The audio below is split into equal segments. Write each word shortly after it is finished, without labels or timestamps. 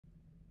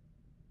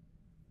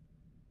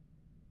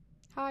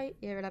Hi,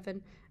 Year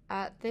 11.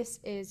 This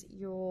is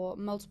your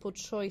multiple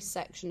choice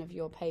section of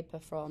your paper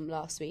from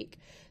last week.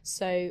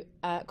 So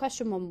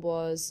question 1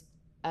 was,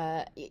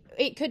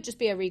 it could just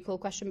be a recall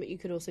question, but you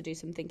could also do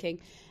some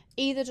thinking.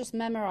 Either just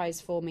memorise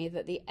for me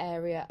that the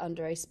area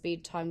under a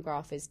speed time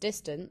graph is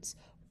distance,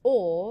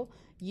 or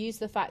use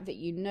the fact that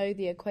you know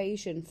the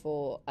equation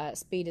for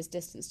speed is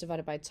distance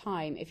divided by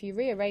time. If you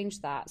rearrange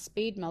that,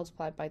 speed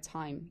multiplied by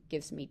time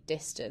gives me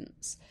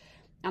distance.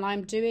 And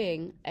I'm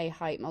doing a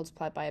height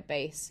multiplied by a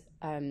base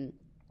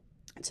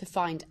to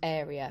find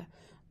area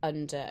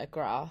under a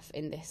graph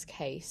in this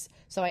case.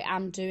 So I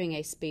am doing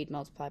a speed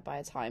multiplied by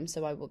a time,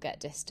 so I will get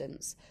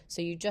distance.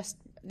 So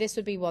this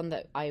would be one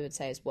that I would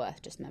say is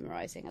worth just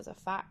memorising as a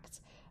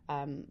fact,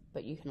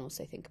 but you can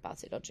also think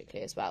about it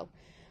logically as well.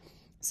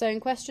 So in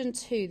question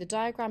 2, the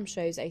diagram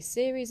shows a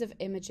series of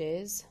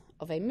images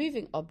of a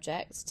moving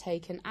object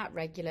taken at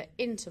regular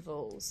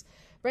intervals.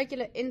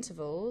 Regular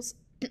intervals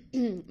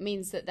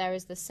means that there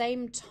is the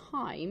same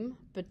time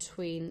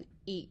between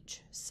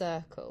each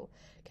circle.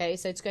 Okay,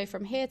 so to go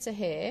from here to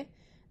here,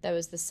 there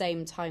was the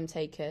same time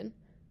taken.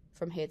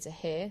 From here to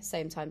here,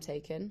 same time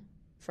taken.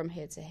 From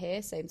here to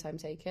here, same time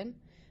taken.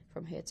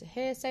 From here to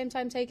here, same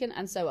time taken,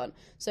 and so on.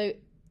 So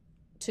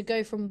to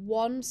go from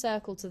one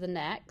circle to the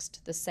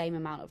next, the same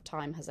amount of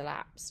time has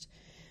elapsed.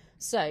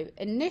 So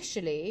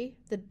initially,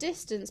 the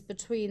distance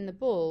between the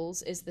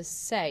balls is the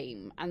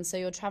same, and so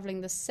you're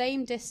travelling the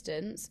same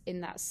distance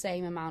in that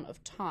same amount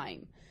of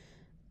time.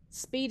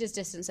 Speed is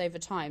distance over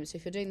time, so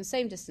if you're doing the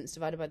same distance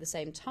divided by the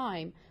same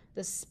time,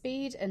 the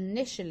speed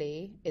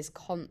initially is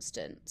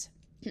constant.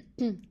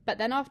 But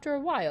then after a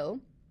while,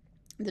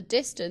 the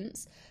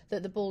distance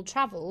that the ball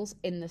travels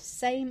in the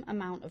same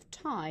amount of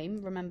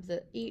time, remember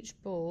that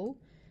each ball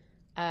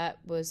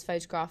was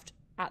photographed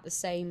at the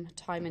same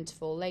time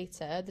interval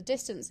later, the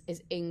distance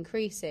is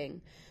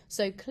increasing.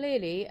 So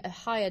clearly a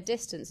higher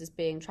distance is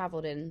being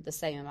travelled in the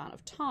same amount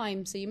of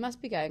time, so you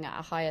must be going at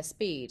a higher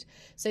speed.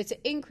 So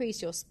to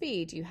increase your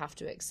speed, you have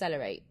to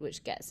accelerate,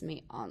 which gets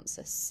me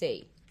answer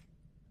C.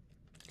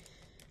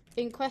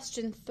 In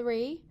question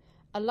 3,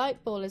 a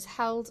light ball is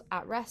held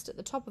at rest at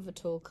the top of a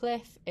tall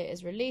cliff. It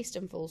is released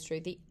and falls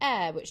through the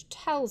air, which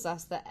tells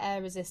us that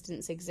air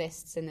resistance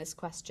exists in this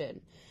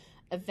question,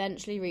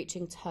 eventually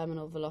reaching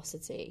terminal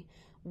velocity.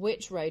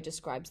 Which row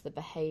describes the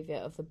behaviour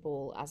of the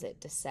ball as it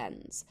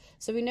descends?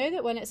 So we know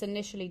that when it's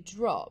initially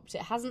dropped,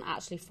 it hasn't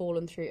actually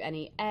fallen through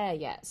any air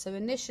yet. So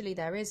initially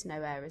there is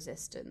no air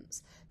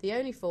resistance. The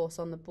only force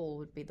on the ball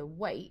would be the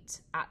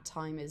weight at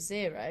time is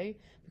 0,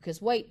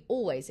 because weight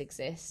always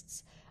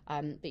exists,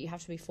 but you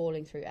have to be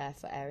falling through air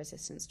for air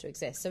resistance to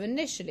exist. So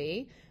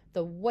initially,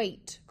 the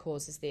weight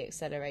causes the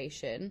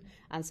acceleration,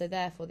 and so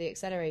therefore the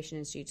acceleration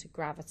is due to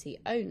gravity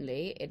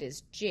only. It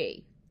is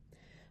g.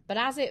 But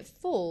as it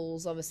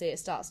falls, obviously it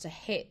starts to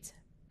hit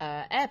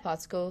air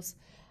particles,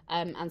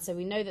 and so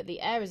we know that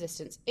the air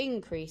resistance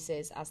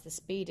increases as the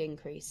speed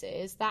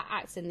increases. That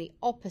acts in the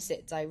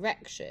opposite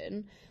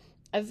direction.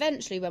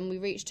 Eventually, when we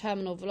reach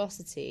terminal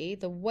velocity,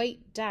 the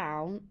weight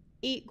down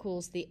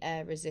equals the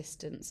air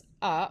resistance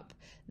up.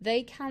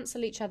 They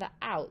cancel each other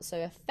out, so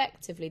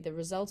effectively the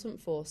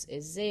resultant force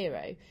is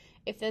 0.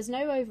 If there's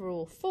no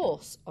overall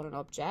force on an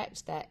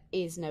object, there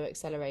is no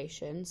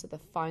acceleration, so the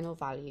final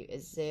value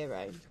is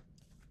 0.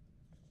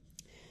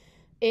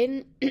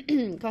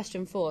 In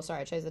question 4,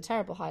 sorry, I chose a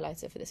terrible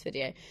highlighter for this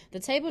video. The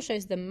table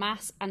shows the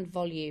mass and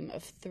volume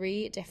of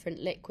 3 different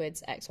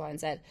liquids, X, Y, and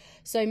Z.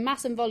 So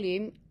mass and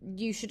volume,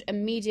 you should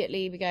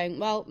immediately be going,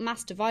 well,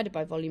 mass divided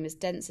by volume is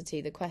density.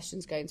 The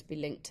question's going to be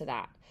linked to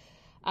that.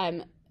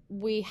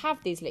 We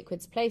have these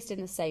liquids placed in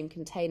the same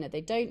container.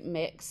 They don't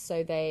mix,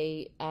 so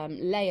they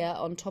layer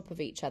on top of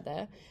each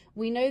other.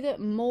 We know that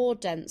more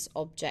dense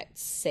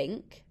objects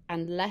sink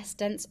and less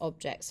dense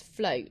objects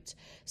float.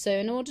 So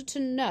in order to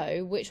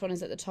know which one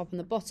is at the top and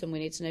the bottom, we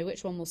need to know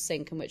which one will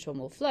sink and which one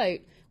will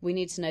float. We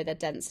need to know their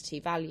density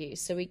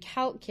values. So we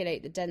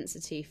calculate the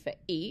density for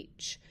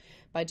each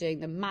by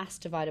doing the mass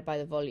divided by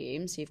the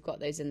volume. So you've got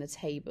those in the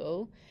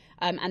table.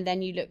 And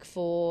then you look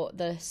for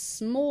the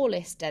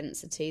smallest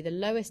density. The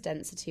lowest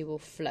density will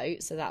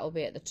float, so that will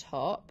be at the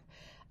top.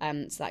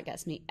 So that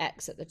gets me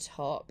X at the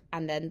top.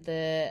 And then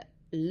the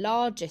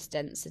largest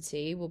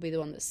density will be the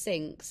one that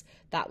sinks.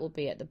 That will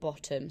be at the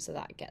bottom, so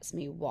that gets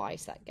me Y.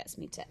 So that gets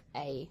me to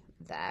A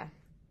there.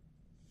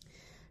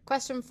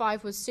 Question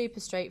 5 was super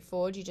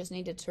straightforward. You just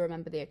needed to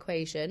remember the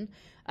equation.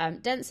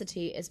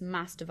 Density is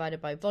mass divided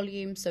by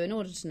volume. So in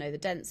order to know the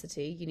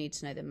density, you need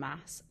to know the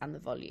mass and the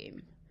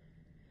volume.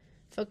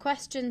 For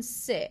question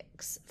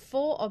 6,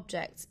 4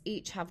 objects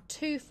each have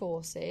 2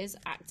 forces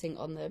acting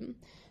on them.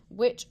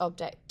 Which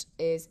object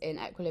is in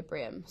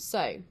equilibrium?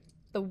 So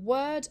the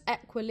word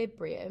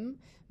equilibrium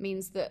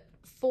means that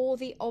for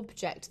the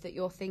object that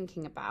you're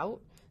thinking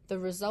about, the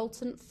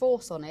resultant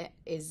force on it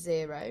is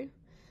 0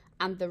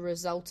 and the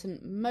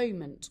resultant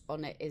moment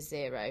on it is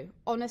 0.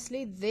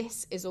 Honestly,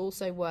 this is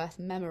also worth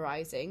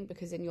memorising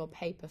because in your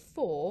paper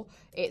 4,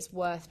 it's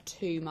worth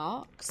 2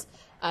 marks.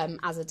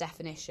 as a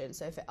definition.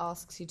 So if it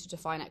asks you to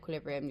define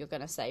equilibrium, you're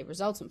going to say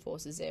resultant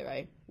force is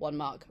 0, 1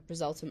 mark,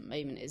 resultant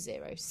moment is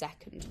 0,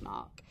 second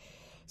mark.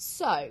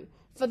 So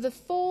for the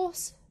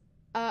force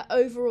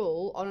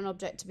overall on an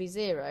object to be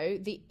 0,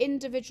 the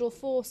individual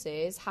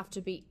forces have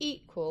to be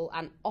equal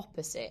and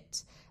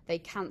opposite. They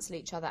cancel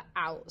each other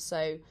out.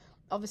 So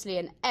obviously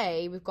in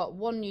A, we've got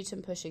 1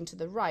 Newton pushing to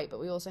the right, but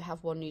we also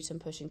have 1 Newton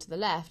pushing to the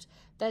left.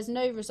 There's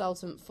no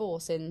resultant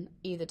force in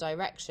either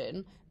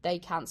direction. They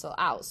cancel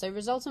out. So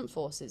resultant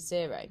force is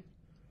 0.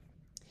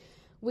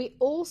 We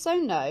also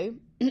know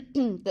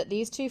that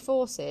these two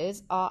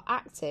forces are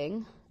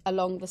acting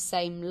along the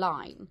same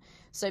line.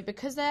 So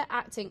because they're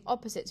acting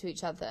opposite to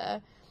each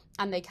other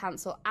and they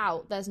cancel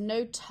out, there's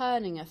no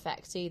turning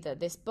effect either.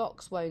 This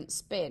box won't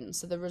spin.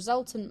 So the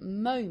resultant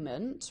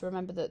moment,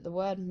 remember that the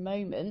word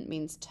moment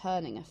means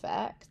turning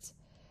effect,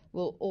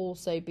 will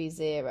also be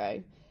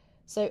 0.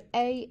 So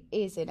A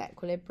is in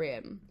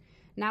equilibrium.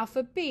 Now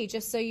for B,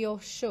 just so you're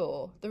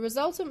sure, the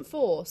resultant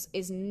force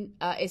is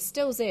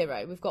still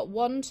 0. We've got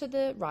 1 to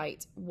the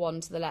right,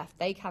 1 to the left.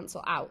 They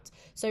cancel out.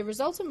 So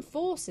resultant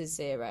force is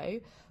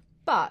 0.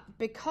 But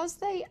because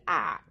they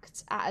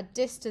act at a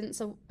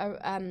distance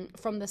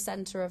from the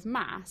centre of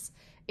mass,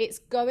 it's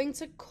going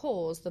to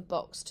cause the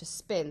box to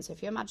spin. So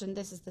if you imagine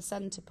this is the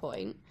centre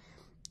point,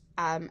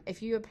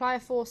 if you apply a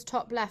force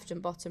top left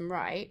and bottom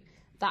right,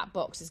 that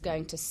box is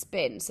going to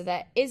spin. So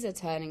there is a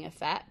turning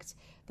effect.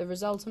 The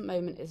resultant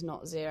moment is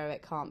not 0.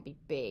 It can't be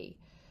B.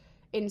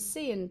 In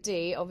C and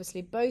D,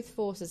 obviously both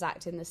forces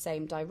act in the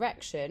same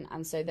direction,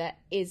 and so there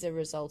is a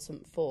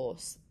resultant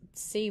force.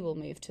 C will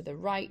move to the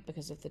right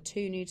because of the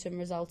 2 Newton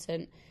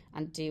resultant,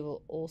 and D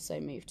will also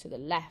move to the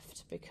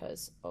left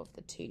because of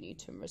the 2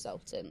 Newton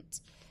resultant.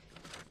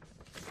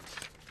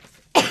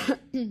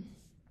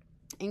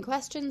 In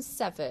question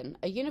 7,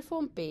 a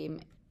uniform beam,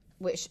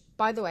 which,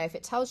 by the way, if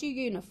it tells you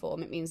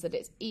uniform, it means that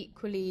it's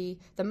equally,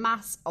 the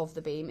mass of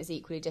the beam is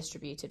equally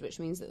distributed, which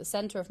means that the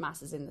centre of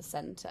mass is in the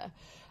centre,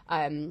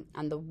 and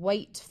the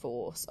weight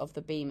force of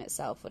the beam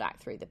itself would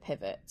act through the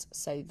pivot,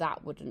 so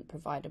that wouldn't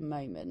provide a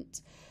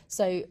moment.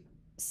 So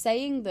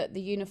saying that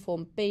the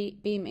uniform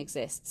beam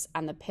exists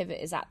and the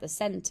pivot is at the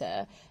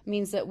centre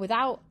means that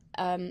without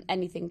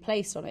anything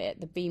placed on it,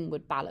 the beam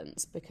would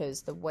balance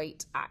because the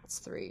weight acts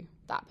through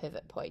that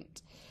pivot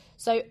point.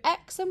 So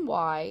X and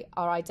Y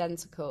are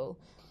identical.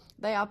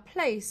 They are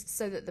placed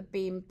so that the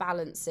beam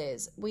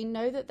balances. We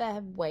know that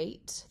their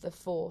weight, the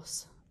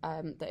force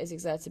that is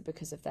exerted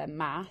because of their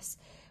mass,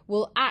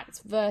 will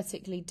act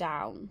vertically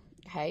down,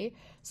 okay?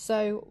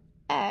 So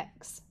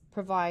X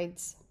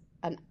provides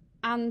an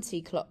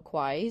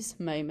anti-clockwise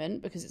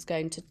moment because it's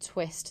going to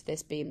twist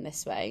this beam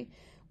this way.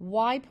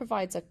 Y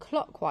provides a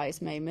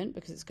clockwise moment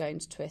because it's going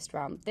to twist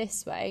around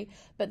this way,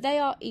 but they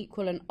are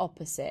equal and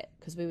opposite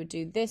because we would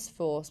do this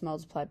force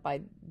multiplied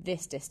by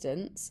this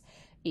distance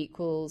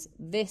equals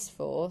this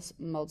force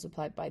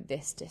multiplied by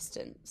this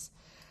distance.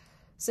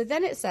 So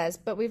then it says,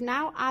 but we've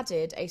now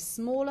added a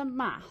smaller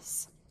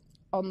mass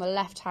on the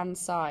left-hand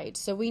side.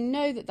 So we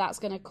know that that's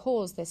going to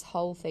cause this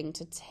whole thing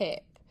to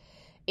tip.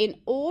 In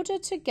order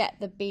to get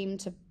the beam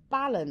to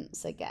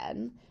balance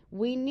again,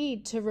 we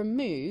need to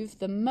remove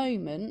the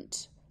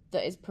moment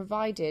that is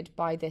provided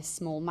by this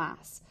small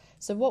mass.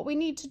 So what we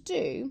need to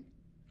do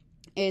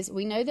is,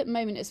 we know that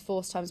moment is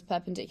force times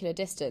perpendicular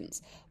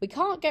distance. We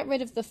can't get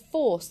rid of the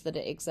force that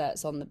it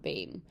exerts on the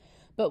beam,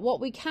 but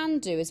what we can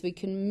do is we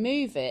can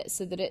move it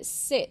so that it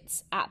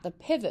sits at the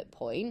pivot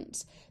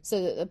point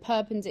so that the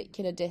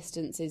perpendicular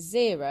distance is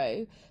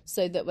 0,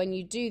 so that when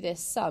you do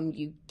this sum,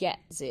 you get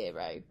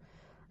 0.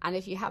 And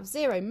if you have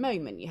 0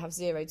 moment, you have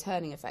 0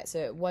 turning effect, so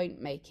it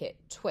won't make it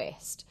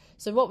twist.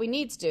 So what we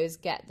need to do is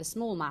get the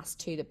small mass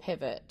to the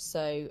pivot.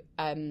 So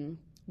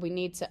we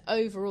need to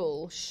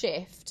overall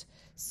shift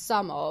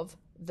some of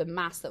the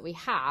mass that we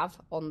have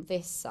on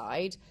this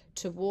side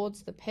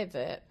towards the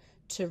pivot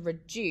to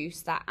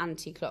reduce that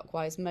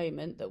anti-clockwise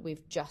moment that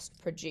we've just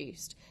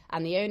produced.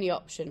 And the only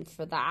option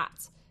for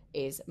that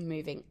is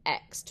moving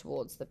X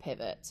towards the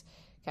pivot.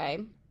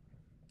 Okay.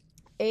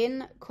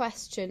 In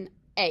question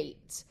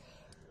 8,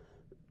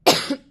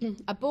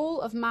 a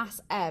ball of mass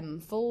M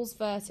falls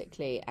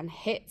vertically and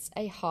hits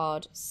a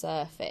hard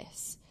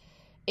surface.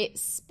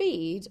 Its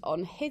speed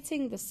on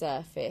hitting the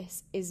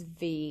surface is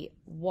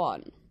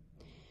v1.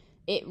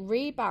 It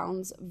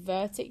rebounds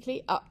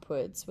vertically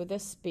upwards with a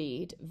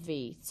speed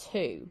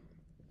v2.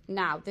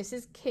 Now, this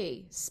is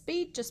key.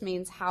 Speed just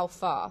means how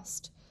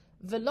fast.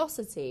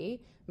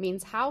 Velocity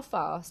means how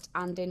fast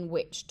and in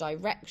which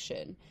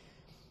direction.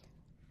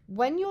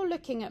 When you're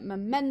looking at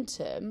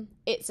momentum,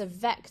 it's a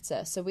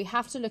vector, so we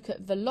have to look at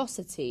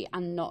velocity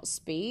and not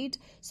speed,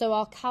 so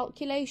our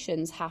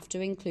calculations have to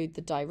include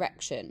the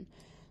direction.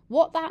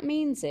 What that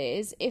means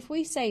is, if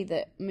we say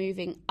that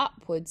moving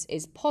upwards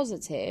is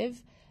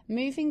positive,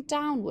 moving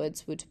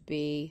downwards would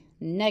be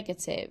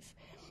negative,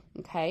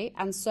 okay?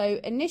 And so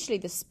initially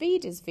the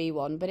speed is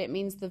v1, but it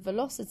means the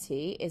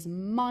velocity is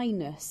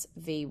minus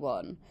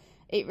v1.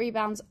 It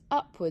rebounds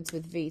upwards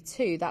with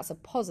v2, that's a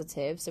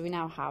positive, so we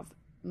now have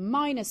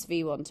minus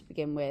v1 to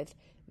begin with,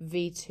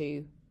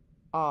 v2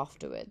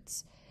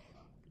 afterwards.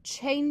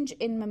 Change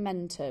in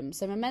momentum.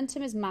 So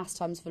momentum is mass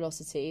times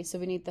velocity. So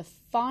we need the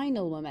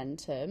final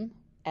momentum,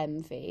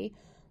 mv,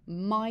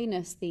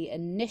 minus the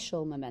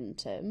initial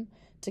momentum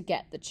to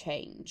get the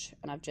change.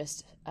 And I've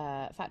just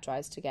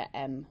factorised to get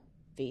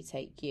mv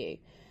take u.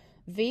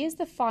 V is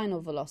the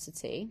final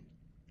velocity,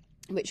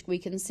 which we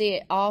can see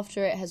it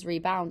after it has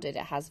rebounded,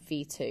 it has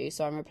v2.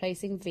 So I'm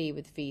replacing v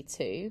with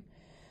v2.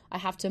 I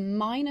have to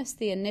minus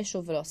the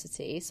initial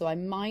velocity, so I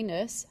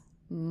minus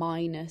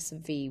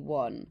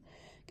v1.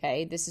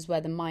 Okay, this is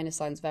where the minus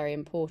sign is very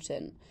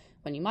important.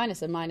 When you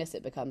minus a minus,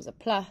 it becomes a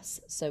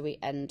plus, so we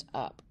end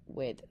up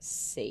with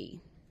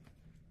C.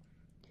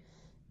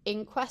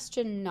 In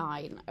question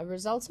 9, a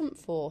resultant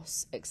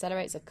force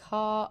accelerates a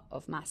car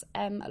of mass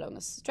m along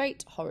a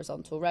straight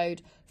horizontal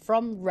road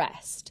from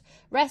rest.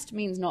 Rest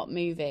means not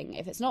moving.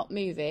 If it's not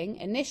moving,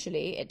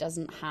 initially it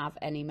doesn't have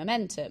any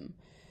momentum.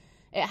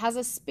 It has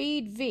a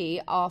speed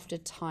v after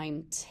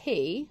time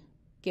t,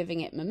 giving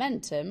it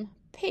momentum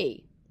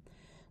p.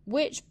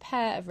 Which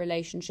pair of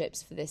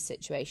relationships for this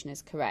situation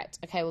is correct?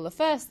 Okay, well, the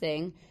first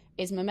thing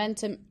is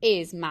momentum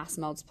is mass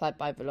multiplied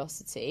by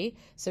velocity,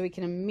 so we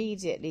can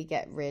immediately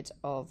get rid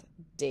of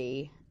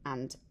D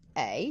and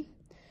A.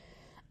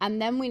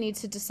 And then we need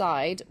to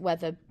decide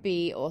whether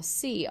B or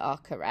C are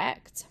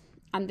correct.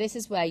 And this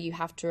is where you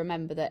have to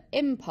remember that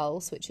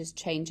impulse, which is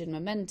change in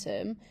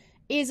momentum,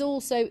 is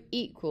also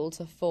equal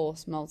to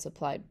force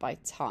multiplied by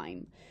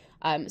time.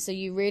 So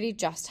you really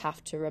just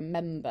have to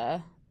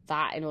remember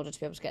that in order to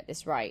be able to get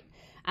this right.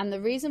 And the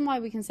reason why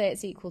we can say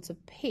it's equal to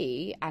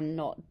P and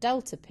not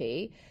delta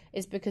P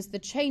is because the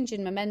change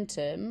in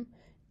momentum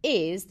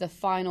is the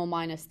final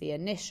minus the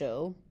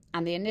initial,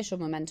 and the initial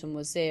momentum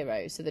was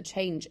 0, so the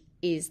change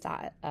is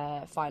that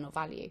final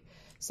value.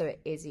 So it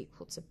is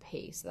equal to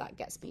P, so that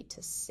gets me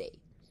to C.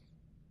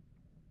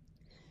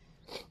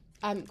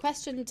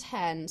 Question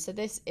 10, so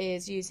this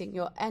is using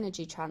your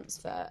energy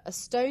transfer. A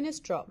stone is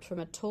dropped from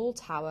a tall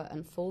tower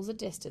and falls a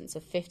distance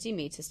of 50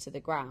 metres to the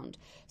ground.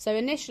 So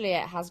initially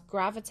it has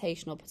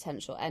gravitational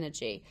potential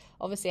energy.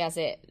 Obviously as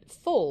it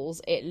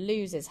falls, it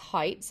loses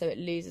height, so it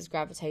loses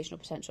gravitational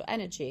potential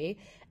energy.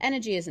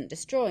 Energy isn't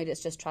destroyed,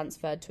 it's just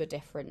transferred to a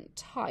different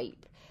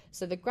type.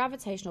 So the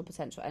gravitational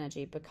potential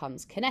energy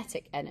becomes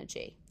kinetic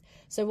energy.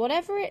 So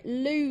whatever it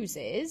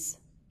loses,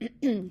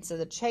 so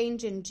the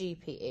change in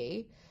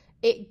GPE,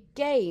 it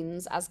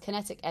gains as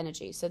kinetic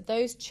energy. So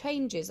those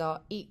changes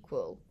are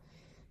equal.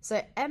 So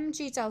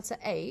mg delta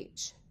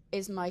h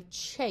is my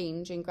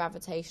change in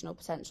gravitational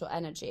potential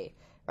energy,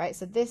 right?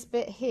 So this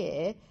bit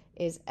here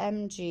is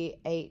mgh1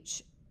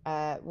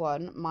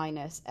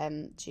 minus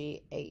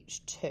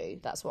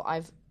mgh2. That's what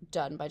I've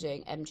done by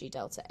doing mg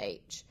delta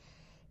h,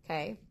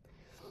 okay?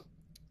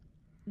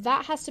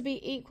 That has to be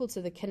equal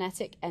to the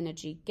kinetic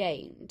energy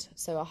gained,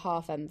 so a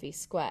half mv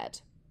squared.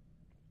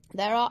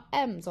 There are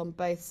m's on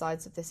both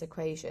sides of this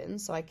equation,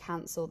 so I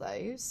cancel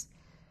those.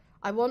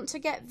 I want to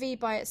get v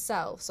by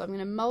itself, so I'm going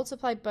to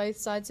multiply both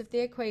sides of the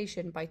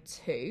equation by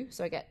 2.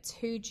 So I get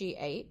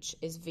 2gh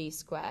is v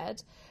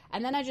squared,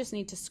 and then I just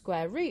need to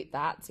square root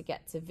that to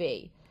get to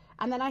v.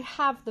 And then I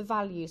have the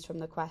values from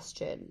the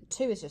question.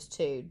 2 is just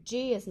 2,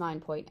 g is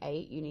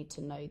 9.8, you need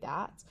to know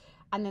that.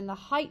 And then the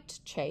height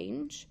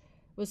change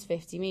was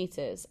 50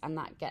 metres, and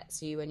that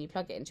gets you, when you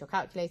plug it into your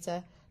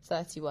calculator,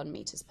 31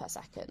 metres per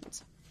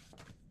second.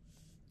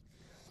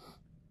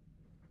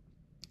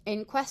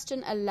 In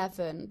question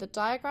 11, the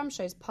diagram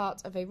shows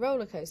part of a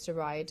roller coaster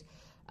ride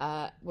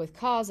with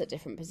cars at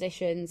different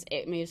positions.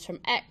 It moves from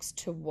X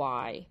to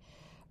Y.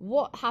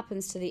 What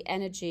happens to the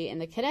energy in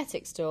the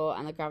kinetic store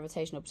and the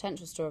gravitational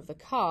potential store of the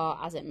car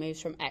as it moves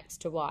from X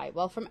to Y?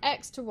 Well, from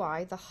X to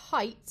Y, the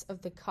height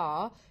of the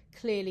car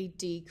clearly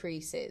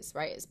decreases,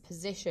 right? Its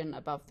position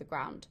above the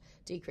ground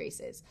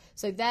decreases.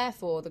 So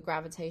therefore, the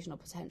gravitational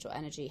potential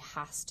energy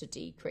has to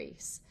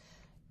decrease.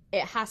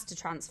 It has to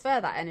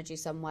transfer that energy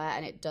somewhere,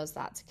 and it does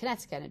that to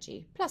kinetic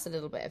energy, plus a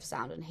little bit of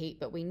sound and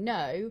heat, but we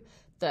know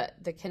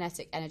that the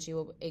kinetic energy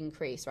will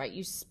increase, right?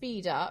 You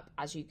speed up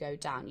as you go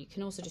down. You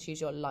can also just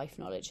use your life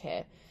knowledge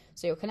here.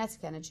 So your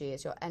kinetic energy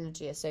is your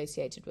energy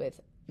associated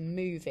with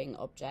moving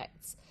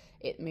objects.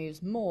 It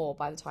moves more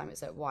by the time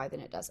it's at Y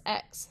than it does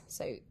X,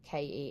 so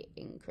KE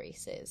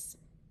increases.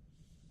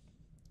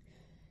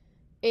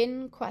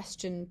 In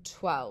question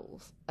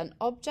 12, an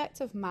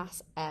object of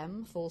mass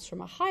m falls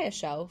from a higher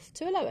shelf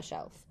to a lower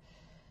shelf.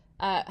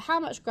 How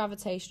much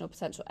gravitational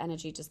potential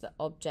energy does the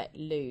object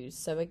lose?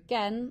 So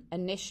again,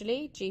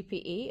 initially,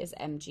 GPE is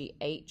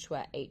mgh,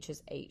 where h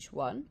is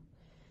h1.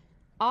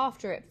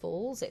 After it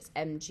falls, it's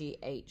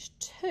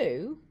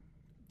mgh2.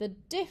 The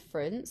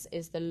difference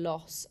is the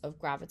loss of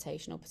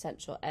gravitational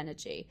potential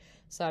energy.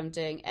 So I'm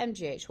doing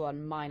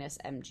mgh1 minus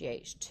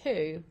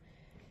mgh2.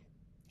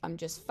 I'm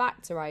just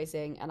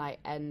factorising, and I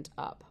end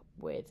up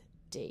with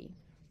D.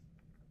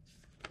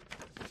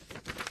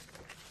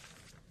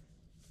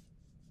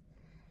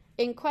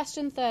 In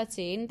question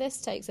 13,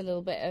 this takes a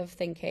little bit of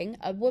thinking.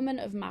 A woman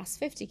of mass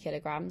 50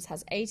 kilograms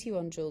has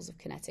 81 joules of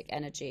kinetic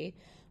energy.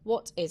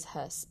 What is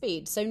her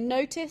speed? So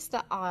notice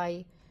that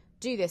I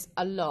do this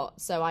a lot.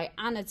 So I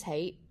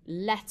annotate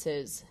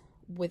letters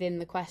within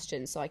the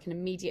question so I can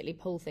immediately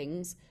pull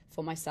things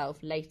for myself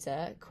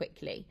later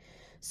quickly.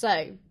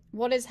 So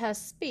what is her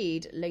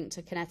speed linked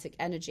to kinetic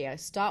energy? I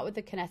start with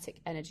the kinetic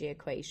energy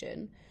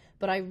equation,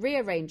 but I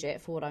rearrange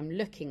it for what I'm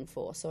looking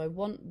for. So I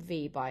want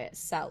V by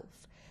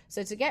itself.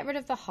 So to get rid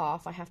of the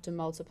half, I have to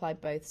multiply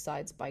both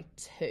sides by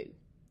 2.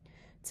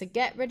 To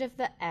get rid of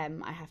the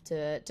m, I have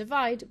to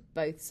divide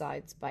both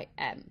sides by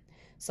m.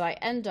 So I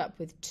end up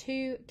with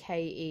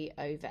 2ke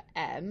over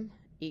m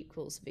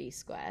equals v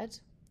squared.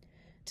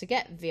 To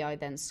get v, I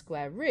then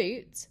square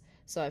root.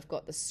 So I've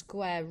got the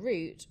square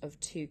root of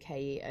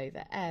 2ke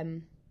over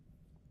m.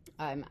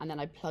 And then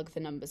I plug the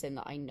numbers in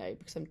that I know,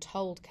 because I'm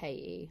told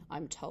ke,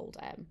 I'm told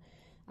m.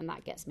 And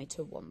that gets me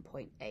to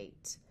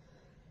 1.8.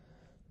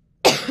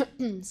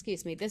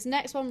 Excuse me. This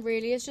next one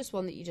really is just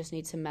one that you just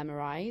need to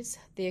memorize.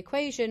 The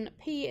equation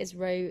P is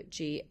rho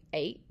g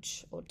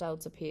h, or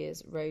delta P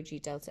is rho g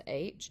delta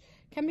h,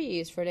 can be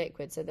used for a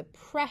liquid. So the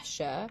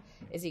pressure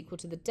is equal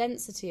to the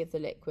density of the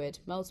liquid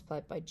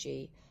multiplied by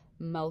g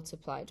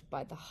multiplied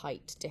by the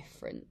height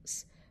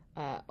difference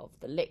of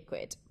the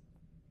liquid.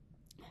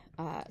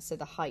 So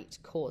the height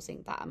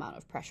causing that amount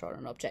of pressure on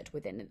an object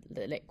within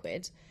the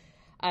liquid.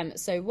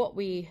 So what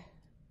we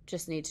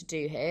just need to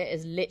do here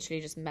is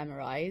literally just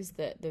memorize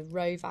that the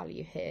rho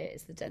value here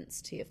is the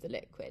density of the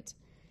liquid.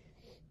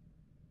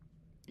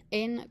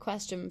 In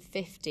question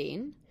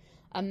 15,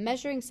 a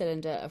measuring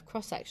cylinder of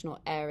cross-sectional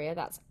area,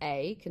 that's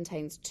A,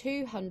 contains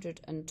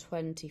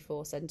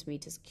 224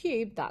 centimetres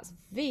cubed, that's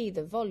V,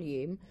 the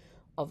volume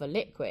of a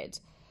liquid.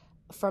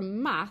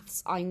 From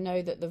maths, I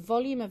know that the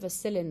volume of a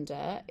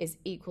cylinder is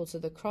equal to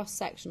the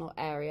cross-sectional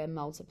area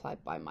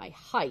multiplied by my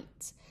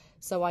height.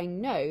 So I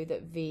know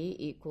that V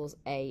equals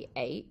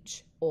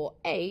AH, or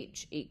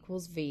H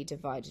equals V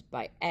divided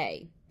by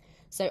A.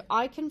 So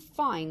I can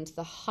find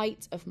the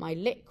height of my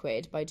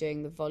liquid by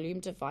doing the volume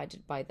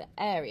divided by the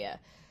area.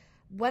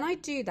 When I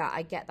do that,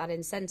 I get that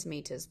in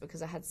centimetres,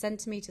 because I had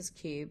centimetres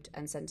cubed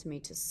and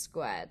centimetres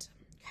squared.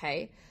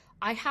 Okay,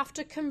 I have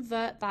to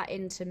convert that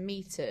into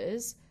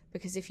metres,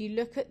 because if you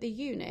look at the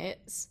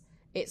units,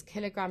 it's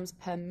kilograms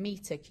per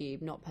metre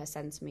cubed, not per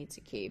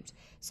centimetre cubed.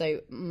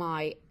 So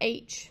my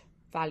H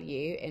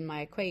value in my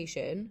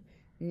equation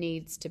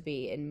needs to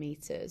be in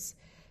meters.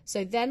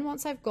 So then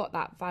once I've got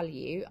that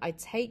value, I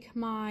take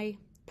my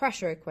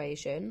pressure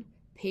equation,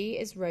 P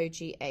is rho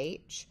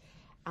GH,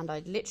 and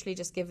I'd literally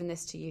just given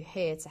this to you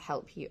here to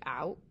help you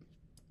out.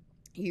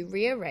 You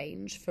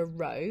rearrange for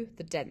rho,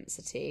 the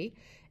density,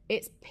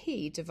 it's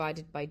P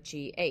divided by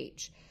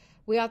GH.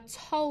 We are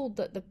told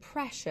that the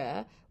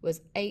pressure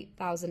was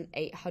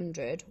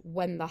 8,800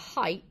 when the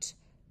height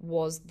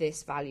was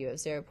this value of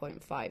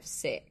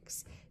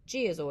 0.56.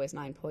 G is always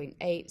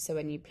 9.8, so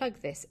when you plug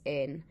this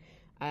in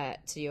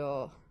to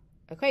your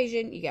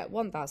equation, you get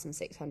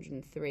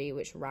 1,603,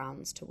 which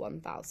rounds to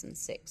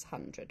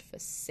 1,600 for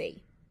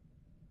C.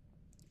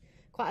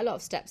 Quite a lot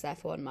of steps there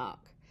for 1 mark.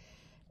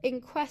 In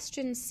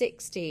question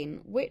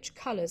 16, which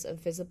colours of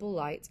visible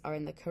light are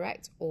in the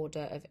correct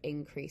order of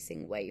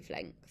increasing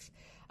wavelength?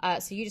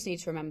 So you just need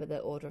to remember the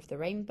order of the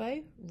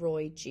rainbow,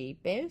 Roy G.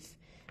 Biv,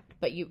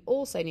 but you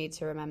also need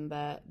to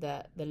remember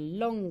that the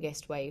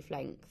longest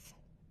wavelength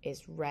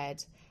is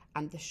red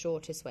and the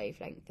shortest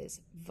wavelength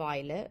is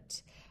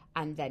violet,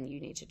 and then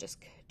you need to just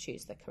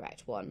choose the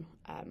correct one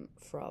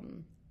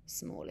from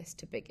smallest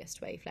to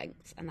biggest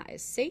wavelength, and that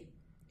is C.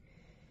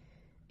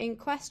 In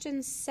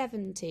question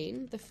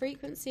 17, the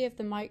frequency of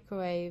the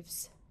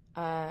microwaves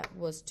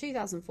was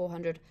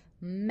 2,400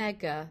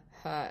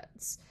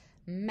 megahertz.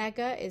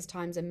 Mega is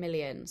times a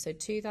million, so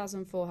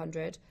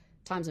 2,400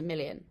 times a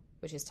million,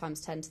 which is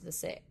times 10 to the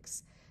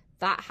 6.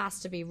 That has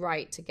to be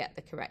right to get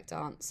the correct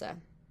answer.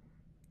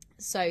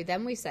 So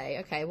then we say,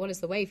 okay, what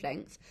is the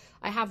wavelength?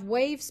 I have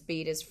wave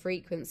speed as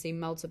frequency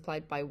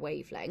multiplied by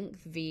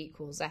wavelength, V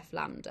equals F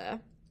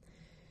lambda.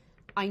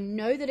 I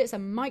know that it's a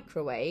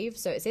microwave,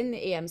 so it's in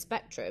the EM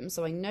spectrum,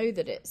 so I know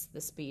that it's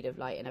the speed of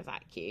light in a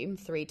vacuum,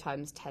 3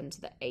 times 10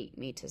 to the 8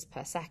 meters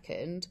per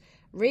second.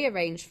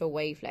 Rearrange for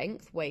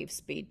wavelength, wave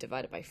speed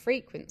divided by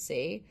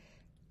frequency,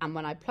 and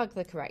when I plug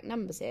the correct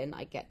numbers in,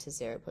 I get to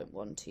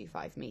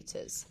 0.125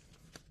 meters.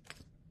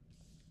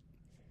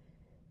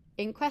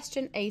 In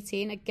question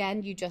 18,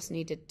 again, you just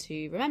needed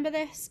to remember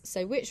this.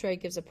 So which row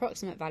gives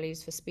approximate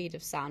values for speed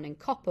of sound in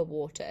copper,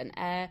 water and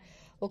air?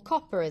 Well,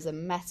 copper is a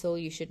metal.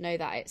 You should know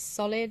that it's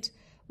solid.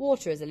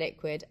 Water is a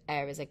liquid.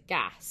 Air is a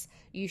gas.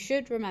 You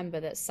should remember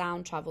that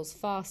sound travels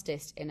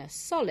fastest in a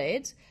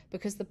solid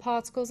because the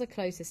particles are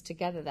closest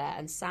together there,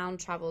 and sound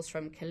travels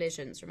from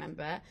collisions,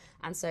 remember?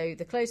 And so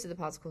the closer the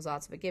particles are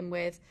to begin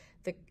with,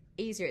 the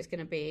easier it's going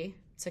to be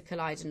to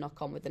collide and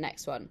knock on with the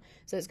next one.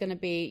 So it's going to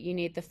be, you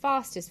need the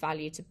fastest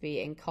value to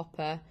be in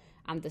copper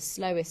and the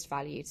slowest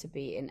value to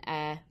be in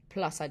air,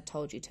 plus I'd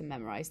told you to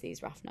memorise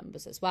these rough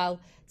numbers as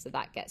well, so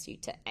that gets you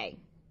to A.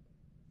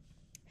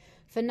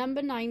 For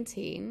number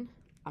 19,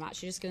 I'm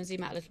actually just going to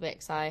zoom out a little bit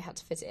because I had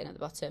to fit it in at the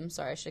bottom.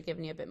 Sorry, I should have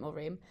given you a bit more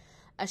room.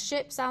 A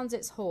ship sounds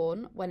its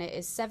horn when it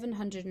is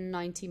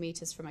 790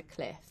 metres from a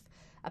cliff.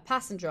 A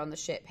passenger on the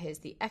ship hears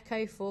the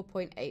echo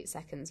 4.8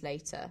 seconds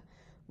later.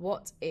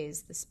 What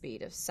is the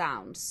speed of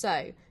sound?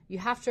 So you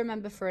have to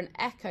remember for an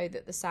echo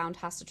that the sound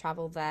has to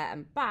travel there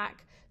and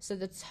back, so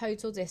the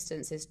total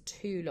distance is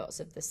 2 lots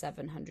of the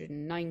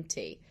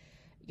 790.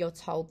 You're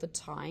told the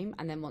time,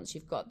 and then once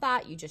you've got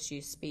that, you just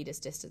use speed as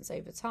distance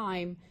over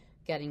time,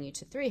 getting you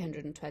to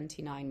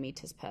 329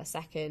 meters per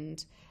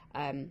second,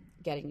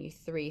 getting you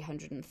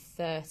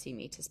 330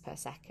 meters per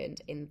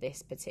second in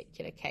this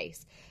particular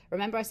case.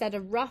 Remember I said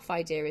a rough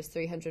idea is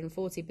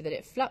 340, but that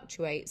it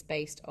fluctuates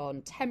based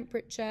on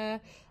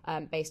temperature,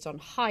 based on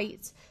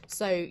height,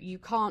 so you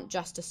can't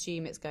just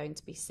assume it's going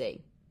to be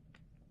C.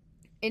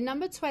 In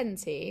number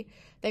 20,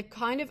 they've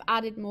kind of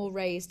added more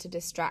rays to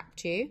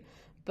distract you,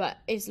 but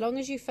as long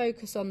as you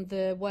focus on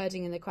the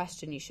wording in the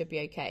question, you should be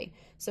okay.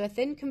 So a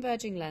thin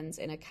converging lens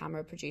in a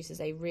camera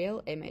produces a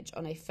real image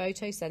on a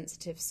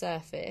photosensitive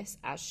surface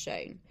as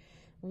shown.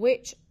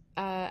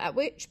 At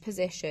which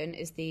position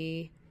is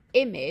the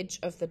image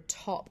of the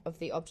top of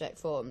the object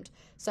formed?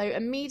 So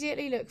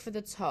immediately look for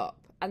the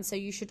top, and so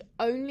you should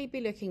only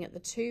be looking at the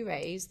 2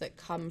 rays that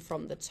come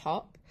from the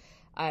top,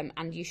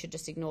 and you should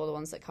just ignore the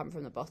ones that come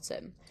from the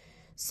bottom.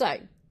 So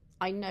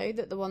I know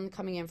that the one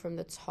coming in from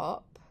the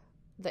top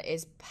that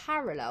is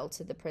parallel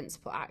to the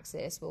principal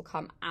axis will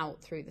come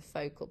out through the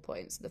focal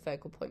point, so the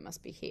focal point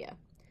must be here.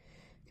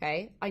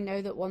 Okay, I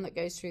know that one that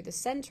goes through the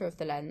center of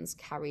the lens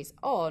carries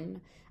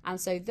on,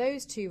 and so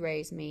those 2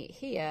 rays meet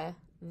here.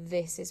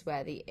 This is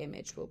where the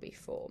image will be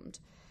formed.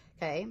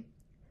 Okay,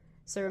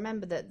 so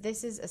remember that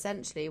this is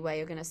essentially where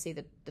you're going to see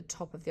the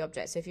top of the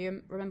object. So if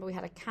you remember, we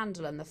had a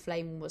candle and the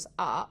flame was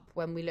up.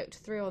 When we looked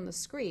through on the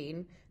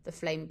screen, the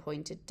flame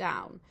pointed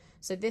down.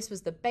 So this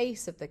was the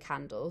base of the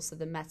candle, so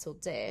the metal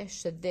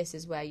dish. So this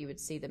is where you would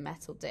see the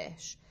metal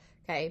dish.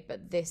 Okay,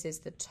 but this is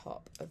the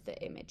top of the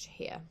image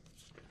here.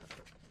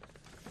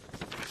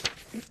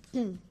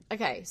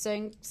 Okay, so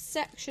in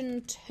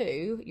section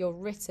 2, your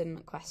written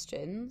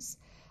questions,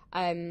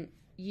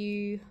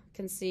 you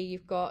can see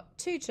you've got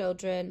 2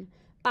 children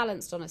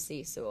balanced on a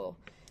seesaw.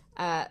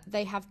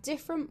 They have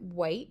different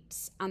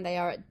weights and they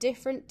are at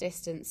different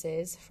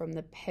distances from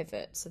the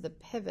pivot. So the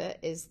pivot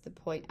is the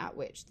point at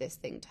which this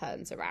thing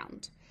turns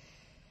around.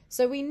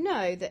 So we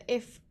know that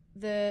if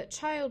the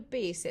child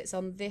B sits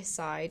on this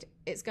side,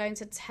 it's going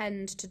to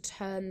tend to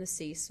turn the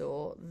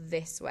seesaw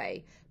this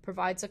way,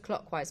 provides a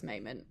clockwise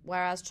moment,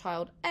 whereas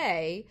child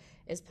A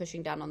is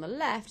pushing down on the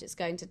left, it's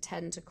going to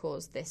tend to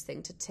cause this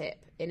thing to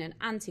tip in an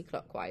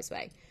anti-clockwise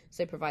way,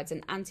 so provides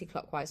an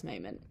anti-clockwise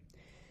moment.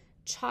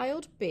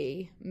 Child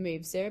B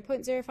moves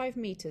 0.05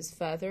 meters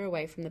further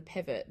away from the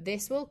pivot.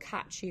 This will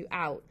catch you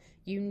out.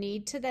 You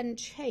need to then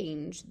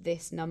change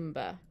this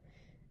number.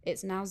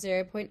 It's now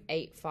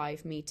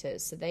 0.85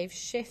 meters, so they've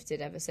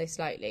shifted ever so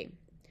slightly.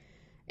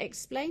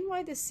 Explain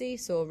why the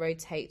seesaw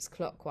rotates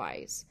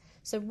clockwise.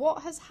 So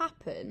what has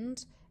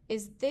happened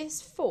is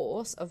this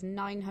force of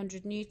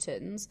 900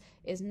 newtons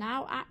is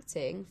now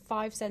acting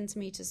 5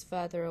 centimeters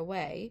further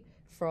away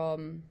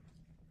from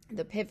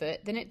the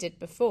pivot than it did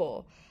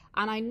before.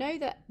 And I know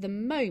that the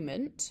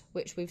moment,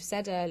 which we've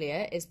said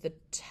earlier is the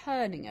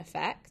turning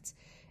effect,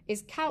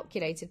 is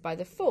calculated by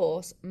the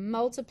force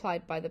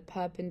multiplied by the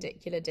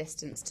perpendicular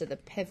distance to the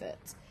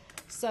pivot.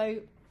 So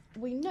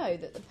we know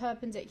that the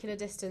perpendicular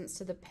distance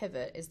to the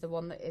pivot is the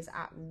one that is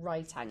at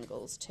right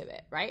angles to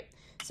it, right?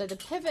 So the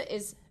pivot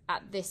is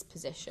at this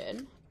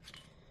position.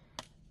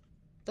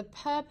 The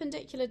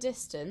perpendicular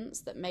distance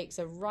that makes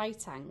a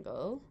right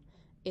angle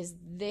is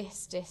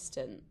this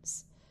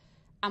distance.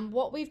 And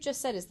what we've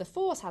just said is the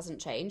force hasn't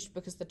changed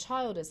because the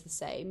child is the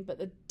same, but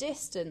the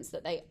distance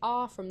that they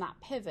are from that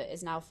pivot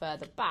is now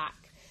further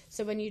back.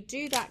 So when you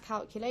do that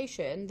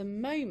calculation, the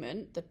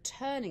moment, the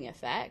turning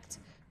effect,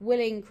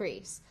 will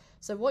increase.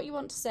 So what you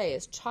want to say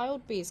is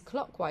child B's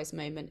clockwise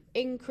moment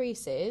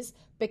increases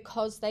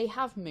because they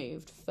have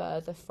moved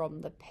further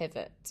from the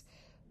pivot.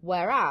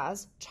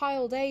 Whereas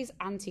child A's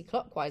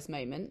anti-clockwise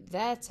moment,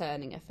 their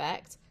turning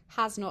effect,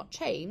 has not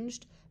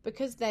changed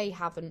because they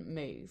haven't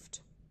moved.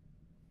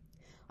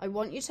 I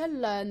want you to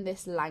learn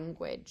this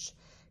language,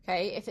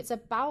 okay? If it's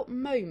about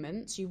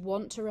moments, you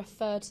want to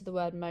refer to the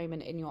word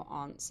moment in your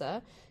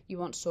answer. You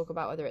want to talk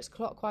about whether it's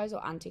clockwise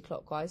or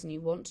anti-clockwise, and you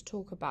want to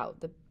talk about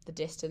the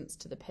distance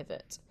to the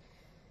pivot.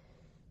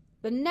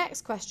 The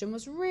next question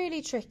was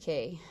really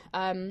tricky.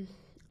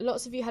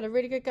 Lots of you had a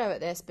really good go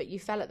at this, but you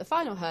fell at the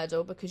final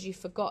hurdle because you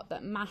forgot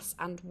that mass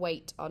and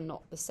weight are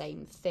not the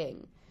same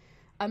thing.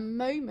 A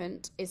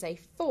moment is a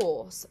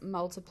force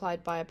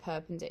multiplied by a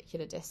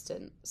perpendicular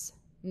distance,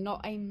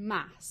 not a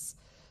mass.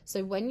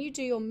 So when you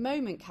do your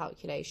moment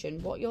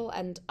calculation, what you'll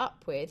end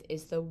up with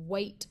is the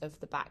weight of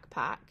the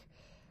backpack,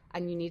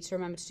 and you need to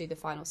remember to do the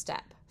final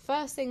step.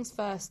 First things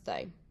first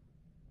though,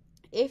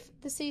 if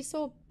the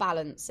seesaw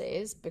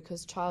balances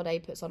because child A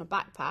puts on a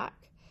backpack,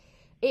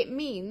 it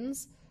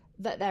means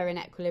that they're in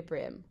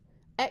equilibrium.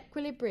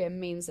 Equilibrium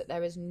means that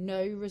there is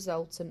no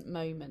resultant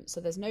moment. So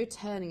there's no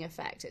turning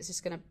effect. It's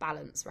just going to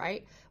balance,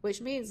 right?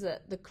 Which means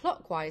that the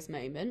clockwise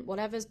moment,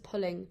 whatever's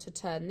pulling to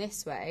turn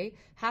this way,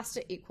 has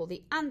to equal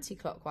the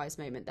anti-clockwise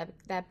moment.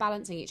 They're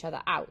balancing each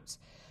other out.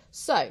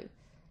 So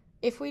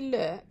if we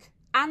look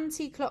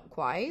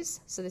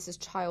anti-clockwise, so this is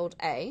child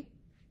A,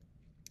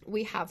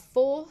 we have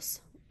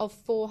force of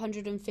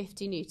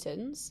 450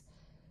 newtons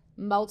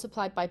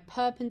multiplied by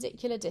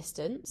perpendicular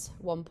distance,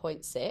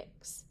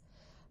 1.6.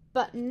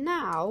 But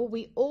now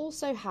we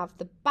also have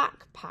the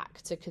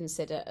backpack to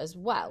consider as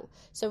well.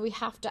 So we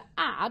have to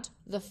add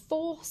the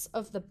force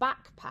of the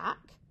backpack,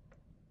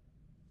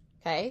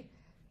 okay,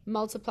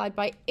 multiplied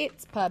by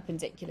its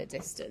perpendicular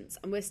distance.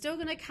 And we're still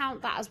going to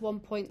count that as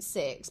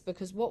 1.6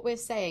 because what we're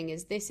saying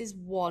is this is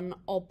one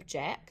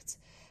object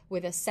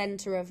with a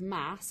centre of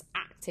mass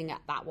acting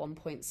at that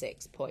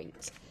 1.6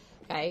 point.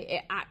 Okay,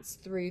 it acts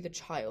through the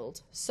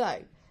child.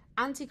 So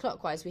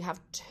anti-clockwise, we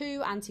have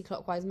two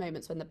anti-clockwise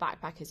moments when the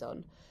backpack is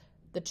on.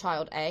 The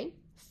child A,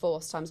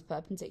 force times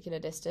perpendicular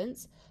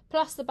distance,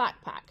 plus the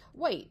backpack,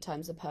 weight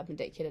times the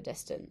perpendicular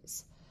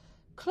distance.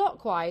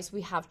 Clockwise,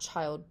 we have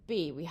child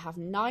B, we have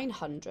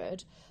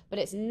 900, but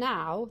it's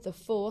now the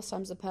force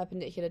times the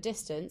perpendicular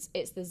distance,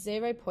 it's the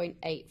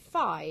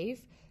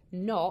 0.85,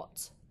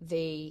 not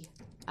the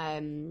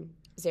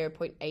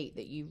 0.8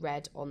 that you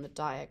read on the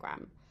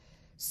diagram.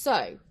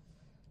 So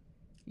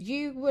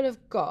you would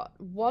have got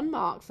 1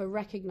 mark for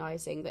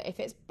recognising that if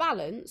it's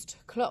balanced,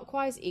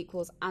 clockwise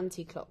equals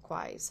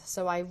anti-clockwise.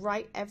 So I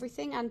write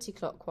everything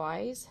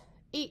anti-clockwise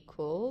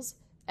equals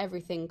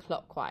everything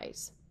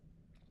clockwise.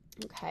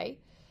 Okay,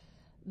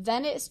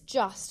 then it's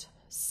just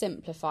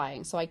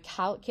simplifying. So I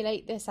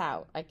calculate this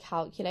out.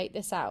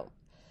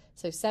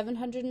 So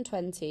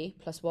 720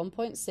 plus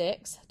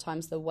 1.6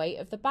 times the weight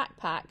of the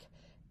backpack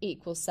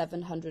equals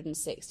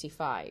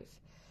 765.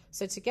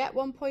 So to get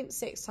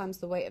 1.6 times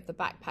the weight of the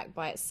backpack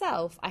by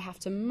itself, I have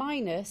to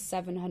minus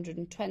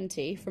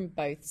 720 from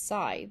both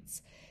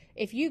sides.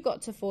 If you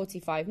got to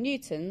 45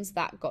 newtons,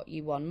 that got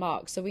you 1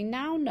 mark. So we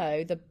now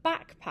know the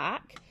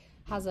backpack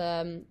has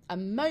a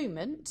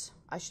moment,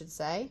 I should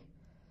say,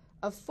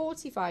 of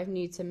 45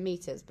 newton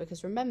meters,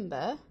 because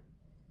remember,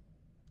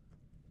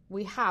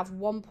 we have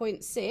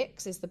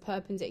 1.6 is the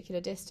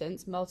perpendicular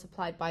distance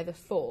multiplied by the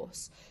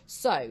force.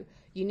 So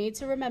you need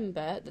to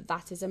remember that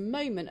that is a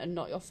moment and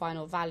not your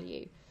final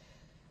value.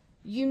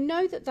 You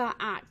know that that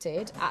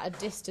acted at a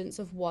distance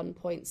of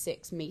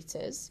 1.6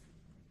 meters.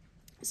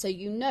 So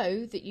you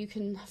know that you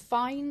can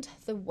find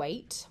the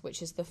weight,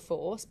 which is the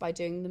force, by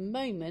doing the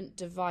moment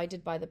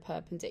divided by the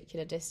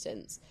perpendicular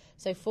distance.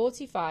 So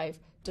 45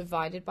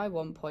 divided by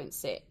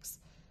 1.6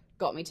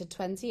 got me to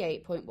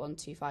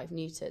 28.125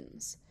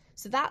 newtons.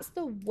 So that's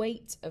the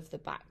weight of the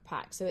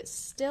backpack. So it's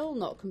still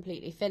not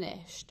completely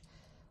finished.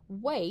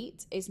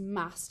 Weight is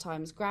mass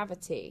times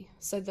gravity.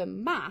 So the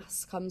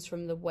mass comes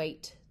from the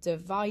weight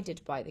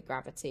divided by the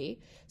gravity.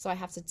 So I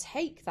have to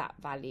take that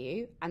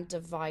value and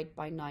divide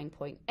by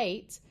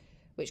 9.8,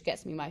 which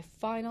gets me my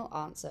final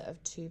answer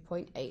of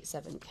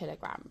 2.87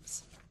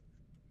 kilograms.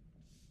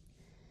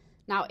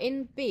 Now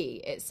in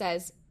B, it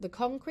says the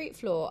concrete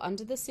floor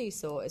under the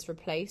seesaw is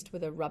replaced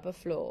with a rubber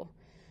floor.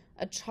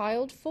 A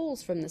child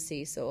falls from the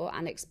seesaw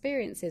and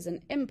experiences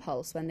an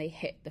impulse when they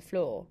hit the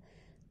floor.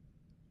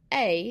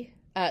 I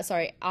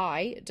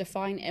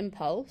define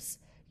impulse.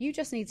 You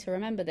just need to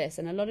remember this,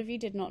 and a lot of you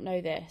did not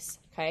know this,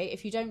 okay?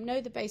 If you don't know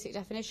the basic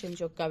definitions,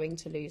 you're going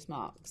to lose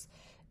marks.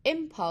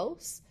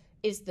 Impulse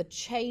is the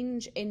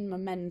change in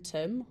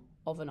momentum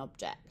of an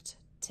object.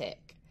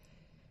 Tick.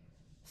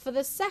 For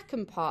the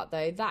second part,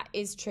 though, that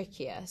is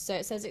trickier. So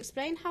it says,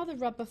 explain how the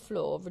rubber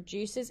floor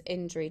reduces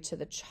injury to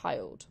the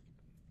child.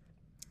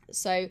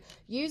 So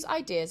use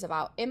ideas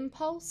about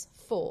impulse,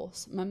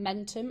 force,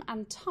 momentum,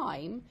 and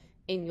time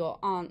in your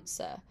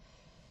answer.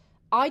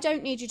 I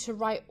don't need you to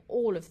write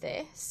all of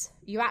this.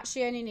 You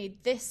actually only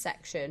need this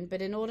section,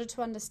 but in order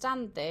to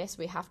understand this,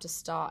 we have to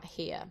start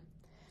here.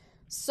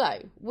 So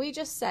we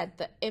just said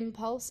that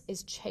impulse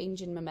is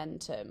change in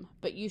momentum,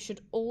 but you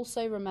should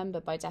also remember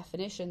by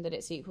definition that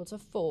it's equal to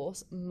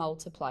force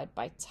multiplied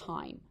by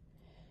time.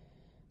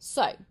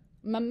 So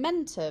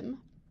momentum,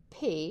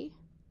 P,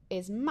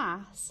 is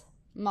mass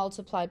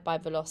multiplied by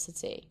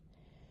velocity.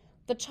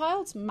 The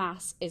child's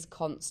mass is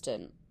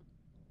constant.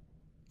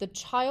 The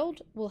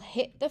child will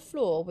hit the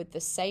floor with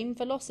the same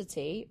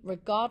velocity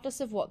regardless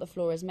of what the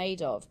floor is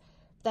made of.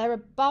 They're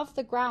above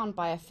the ground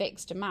by a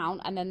fixed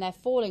amount and then they're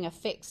falling a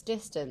fixed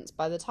distance.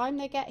 By the time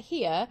they get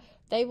here,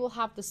 they will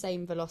have the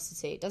same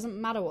velocity. It doesn't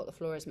matter what the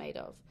floor is made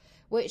of,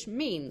 which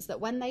means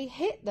that when they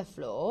hit the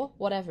floor,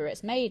 whatever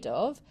it's made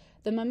of,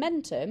 the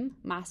momentum,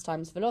 mass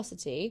times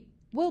velocity,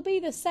 will be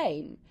the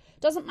same.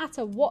 Doesn't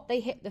matter what they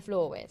hit the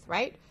floor with,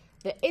 right?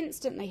 The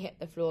instant they hit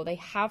the floor, they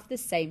have the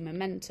same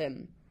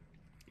momentum.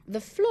 The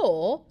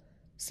floor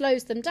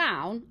slows them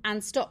down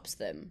and stops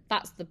them.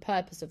 That's the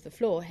purpose of the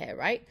floor here,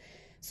 right?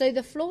 So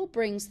the floor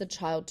brings the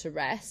child to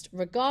rest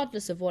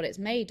regardless of what it's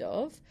made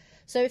of.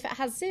 So if it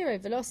has zero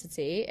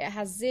velocity, it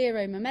has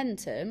zero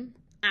momentum,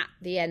 at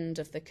the end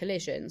of the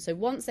collision. So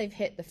once they've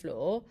hit the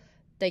floor,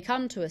 they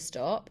come to a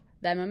stop,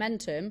 their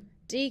momentum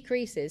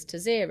decreases to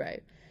 0.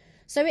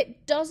 So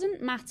it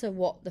doesn't matter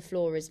what the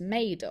floor is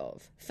made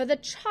of. For the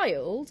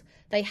child,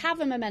 they have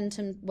a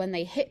momentum when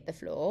they hit the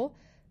floor,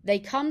 they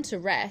come to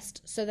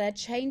rest, so their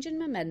change in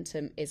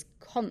momentum is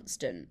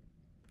constant.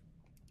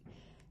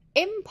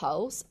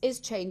 Impulse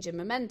is change in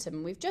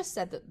momentum. We've just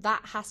said that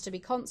that has to be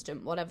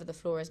constant, whatever the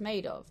floor is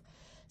made of.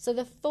 So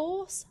the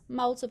force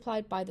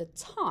multiplied by the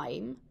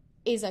time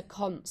is a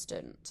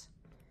constant.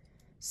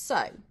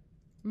 So,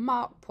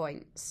 mark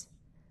points.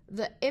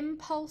 The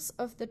impulse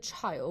of the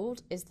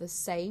child is the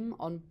same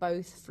on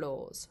both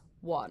floors,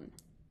 1.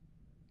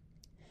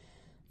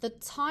 The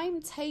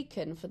time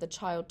taken for the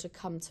child to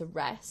come to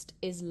rest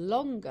is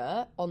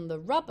longer on the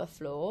rubber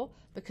floor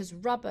because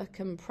rubber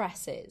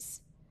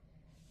compresses.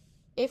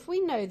 If we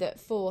know that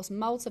force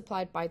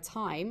multiplied by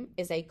time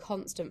is a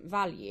constant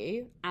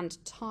value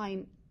and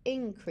time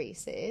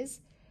increases,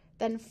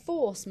 then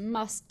force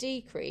must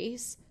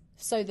decrease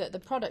so that the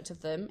product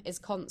of them is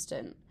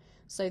constant.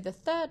 So the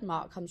third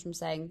mark comes from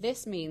saying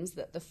this means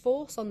that the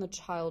force on the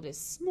child is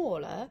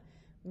smaller,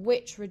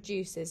 which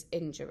reduces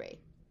injury.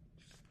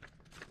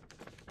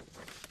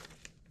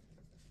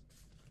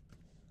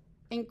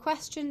 In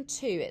question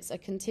 2, it's a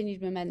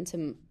continued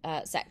momentum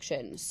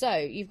section. So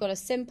you've got a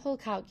simple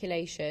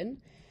calculation.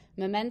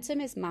 Momentum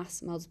is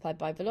mass multiplied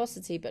by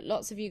velocity, but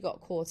lots of you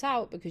got caught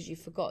out because you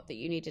forgot that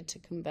you needed to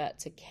convert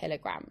to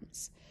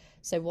kilograms.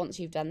 So once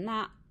you've done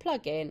that,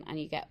 plug in and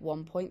you get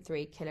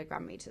 1.3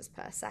 kilogram meters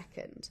per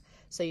second.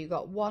 So you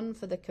got 1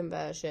 for the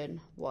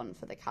conversion, 1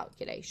 for the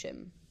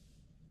calculation.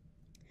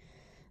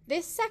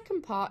 This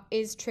second part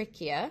is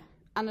trickier,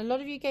 and a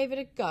lot of you gave it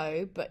a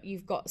go, but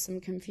you've got some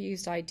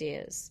confused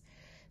ideas.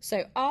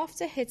 So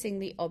after hitting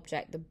the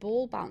object, the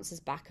ball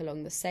bounces back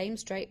along the same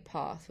straight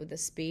path with a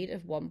speed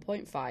of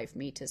 1.5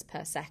 meters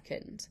per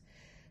second.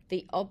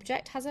 The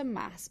object has a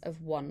mass of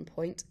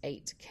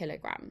 1.8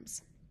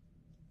 kilograms.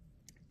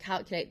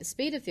 Calculate the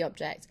speed of the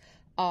object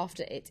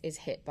after it is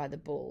hit by the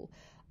ball.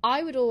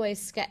 I would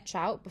always sketch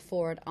out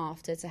before and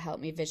after to help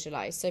me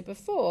visualize. So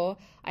before,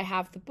 I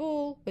have the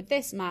ball with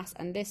this mass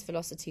and this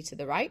velocity to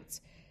the right,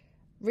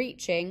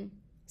 reaching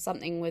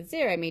something with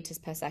 0 meters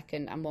per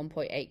second and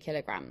 1.8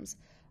 kilograms.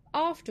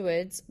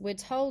 Afterwards, we're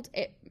told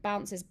it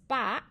bounces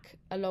back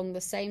along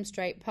the same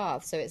straight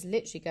path, so it's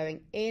literally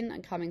going in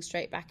and coming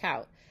straight back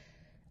out.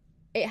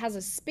 It has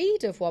a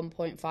speed of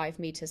 1.5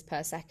 meters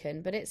per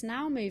second, but it's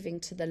now moving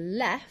to the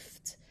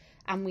left,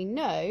 and we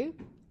know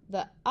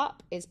that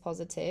up is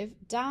positive,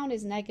 down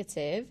is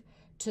negative,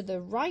 to the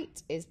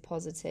right is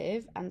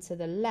positive, and to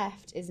the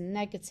left is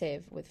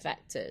negative with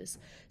vectors.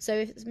 So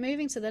if it's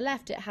moving to the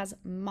left, it has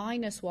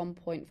minus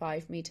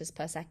 1.5 meters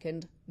per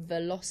second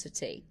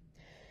velocity.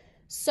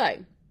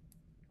 So,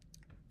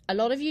 a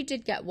lot of you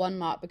did get 1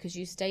 mark because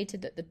you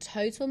stated that the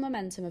total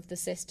momentum of the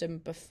system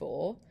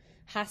before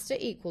has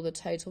to equal the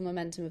total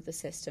momentum of the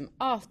system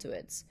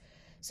afterwards.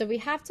 So we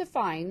have to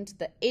find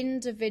the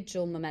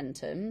individual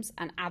momentums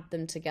and add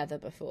them together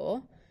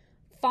before,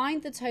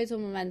 find the total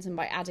momentum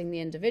by adding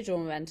the individual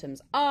momentums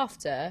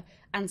after,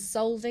 and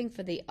solving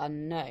for the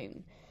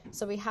unknown.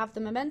 So we have the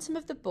momentum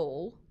of the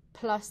ball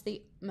plus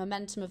the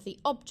momentum of the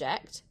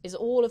object is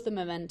all of the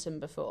momentum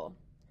before.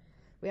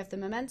 We have the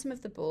momentum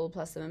of the ball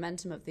plus the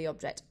momentum of the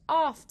object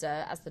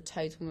after as the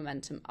total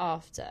momentum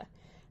after.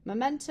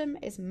 Momentum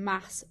is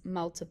mass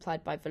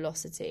multiplied by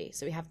velocity.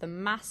 So we have the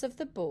mass of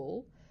the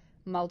ball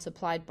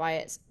multiplied by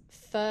its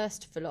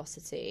first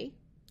velocity,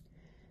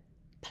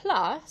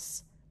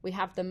 plus we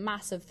have the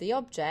mass of the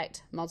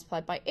object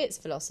multiplied by its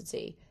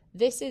velocity.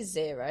 This is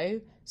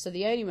 0, so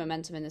the only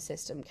momentum in the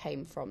system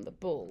came from the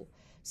ball.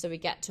 So we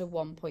get to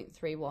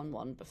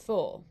 1.311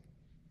 before.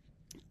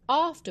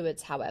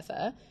 Afterwards,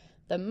 however,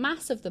 the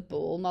mass of the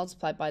ball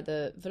multiplied by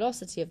the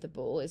velocity of the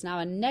ball is now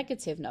a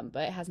negative number.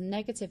 It has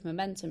negative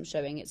momentum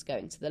showing it's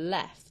going to the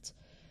left.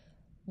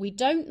 We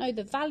don't know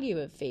the value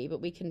of v,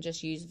 but we can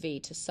just use v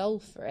to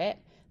solve for it.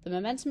 The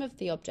momentum of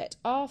the object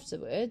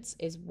afterwards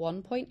is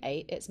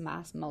 1.8, its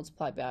mass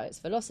multiplied by its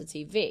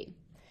velocity, v.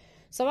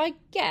 So I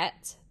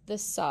get the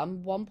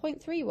sum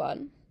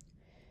 1.31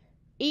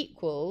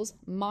 equals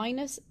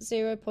minus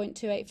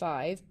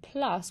 0.285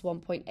 plus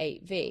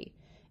 1.8 v.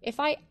 If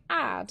I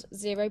add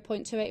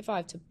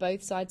 0.285 to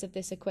both sides of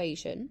this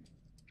equation,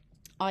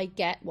 I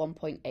get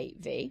 1.8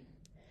 v.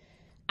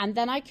 And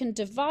then I can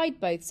divide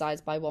both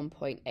sides by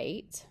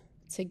 1.8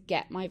 to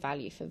get my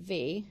value for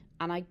v,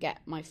 and I get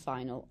my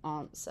final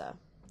answer.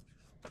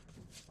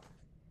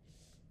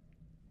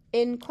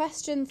 In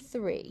question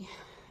 3,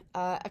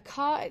 a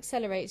car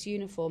accelerates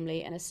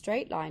uniformly in a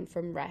straight line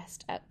from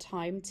rest at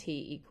time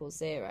t equals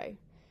 0.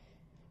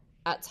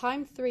 At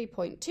time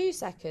 3.2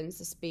 seconds,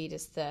 the speed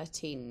is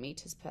 13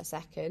 meters per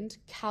second.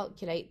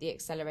 Calculate the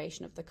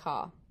acceleration of the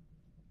car.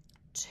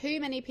 Too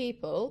many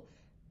people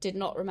did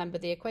not remember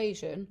the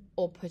equation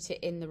or put it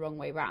in the wrong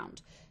way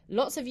round.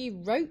 Lots of you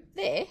wrote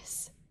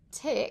this,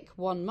 tick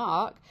 1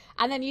 mark,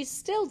 and then you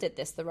still did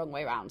this the wrong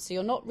way round, so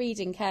you're not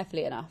reading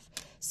carefully enough.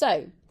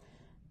 So,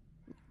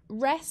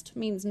 Rest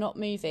means not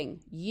moving.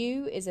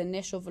 U is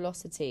initial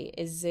velocity,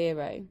 is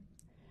 0.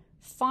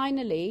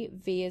 Finally,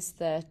 V is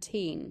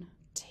 13.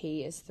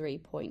 T is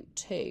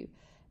 3.2.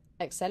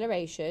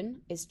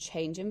 Acceleration is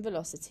change in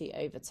velocity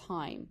over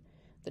time.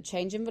 The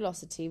change in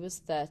velocity was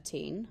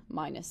 13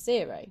 minus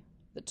 0.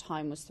 The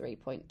time was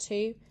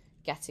 3.2,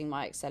 getting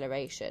my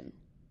acceleration.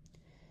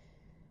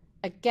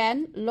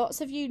 Again,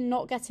 lots of you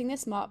not getting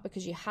this mark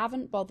because you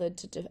haven't bothered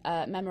to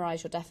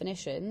memorise your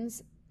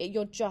definitions.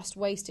 You're just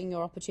wasting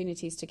your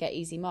opportunities to get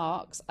easy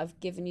marks. I've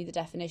given you the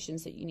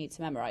definitions that you need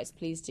to memorise.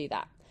 Please do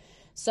that.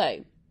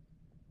 So,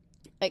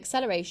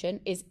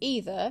 acceleration is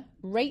either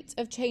rate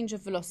of change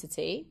of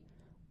velocity,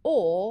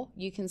 or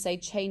you can say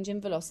change in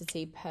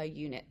velocity per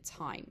unit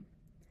time.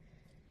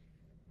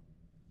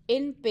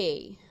 In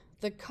B,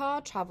 the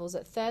car travels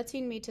at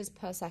 13 metres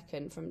per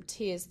second from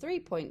t is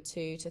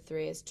 3.2 to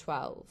 3 is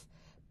 12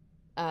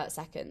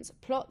 seconds.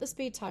 Plot the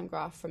speed time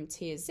graph from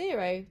t is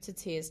 0 to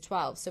t is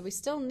 12. So we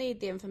still need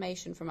the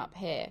information from up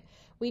here.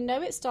 We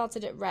know it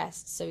started at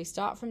rest, so we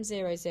start from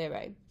 0,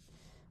 0.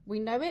 We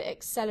know it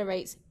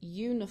accelerates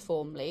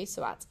uniformly,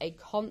 so at a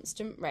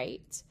constant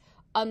rate,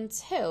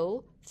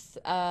 until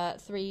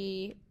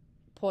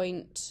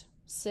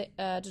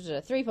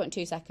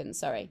 3.2 seconds,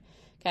 sorry.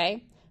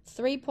 Okay,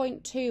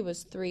 3.2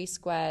 was 3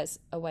 squares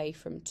away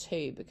from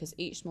 2 because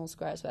each small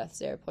square is worth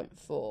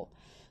 0.4.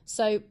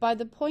 So by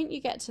the point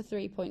you get to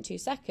 3.2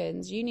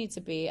 seconds, you need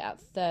to be at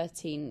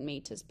 13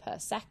 metres per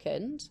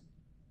second.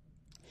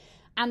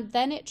 And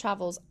then it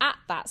travels at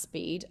that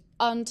speed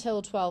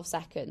until 12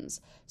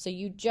 seconds. So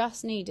you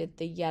just needed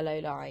the yellow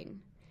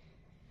line.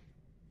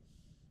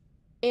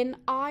 In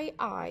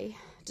II,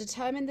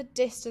 determine the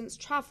distance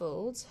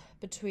travelled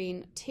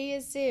between t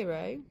is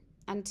 0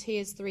 and t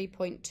is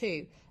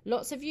 3.2.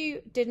 Lots of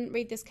you didn't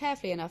read this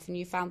carefully enough and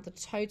you found the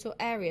total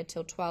area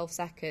till 12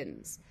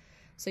 seconds.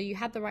 So you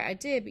had the right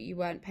idea, but you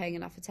weren't paying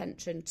enough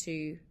attention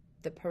to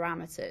the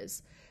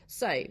parameters.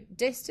 So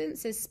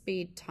distance is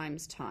speed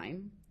times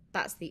time.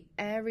 That's the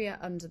area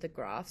under the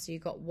graph. So you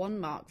got 1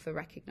 mark for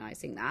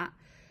recognising that.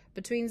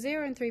 Between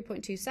 0 and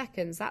 3.2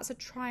 seconds, that's a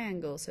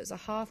triangle. So it's a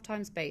half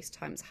times base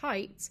times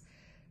height.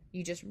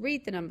 You just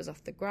read the numbers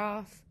off the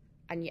graph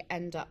and you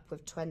end up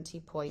with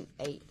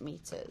 20.8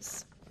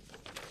 metres.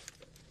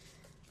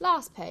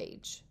 Last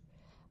page.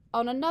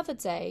 On another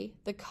day,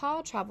 the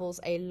car travels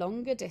a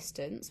longer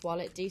distance while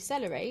it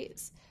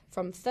decelerates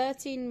from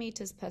 13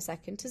 metres per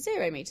second to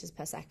 0 metres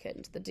per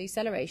second. The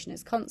deceleration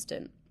is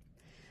constant.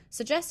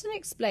 Suggest and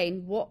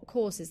explain what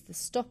causes the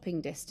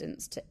stopping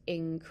distance to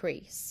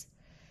increase.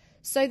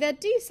 So their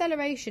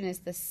deceleration is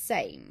the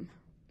same,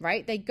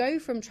 right? They go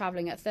from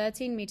travelling at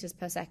 13 metres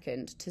per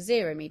second to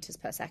 0 metres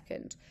per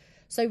second.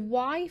 So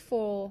why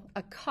for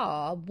a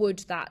car would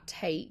that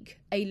take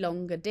a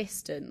longer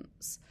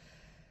distance?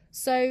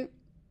 So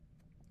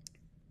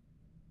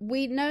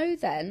we know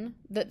then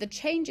that the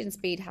change in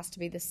speed has to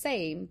be the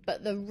same,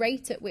 but the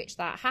rate at which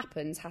that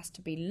happens has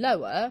to be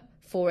lower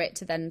for it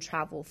to then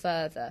travel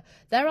further.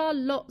 There are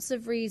lots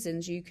of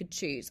reasons you could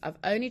choose. I've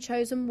only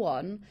chosen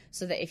one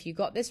so that if you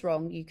got this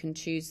wrong, you can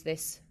choose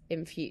this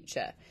in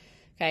future.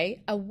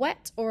 Okay, a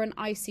wet or an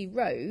icy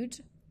road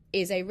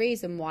is a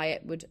reason why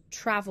it would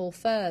travel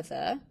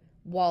further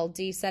while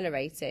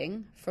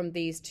decelerating from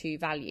these two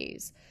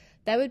values.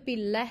 There would be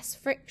less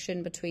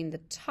friction between the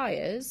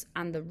tyres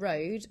and the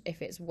road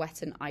if it's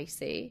wet and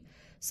icy,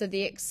 so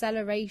the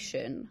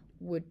acceleration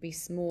would be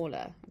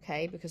smaller,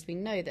 okay? Because we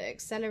know that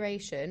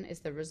acceleration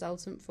is the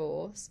resultant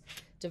force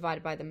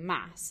divided by the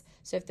mass.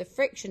 So if the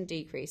friction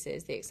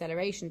decreases, the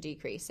acceleration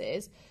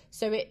decreases.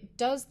 So it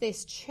does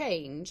this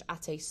change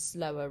at a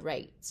slower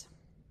rate.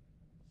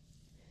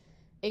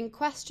 In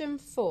question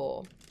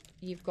 4,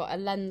 you've got a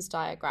lens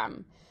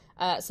diagram.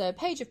 So a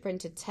page of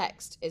printed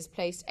text is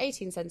placed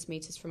 18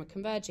 centimetres from a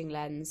converging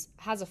lens,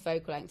 has a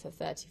focal length of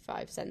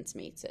 35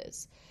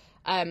 centimetres.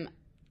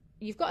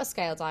 You've got a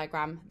scale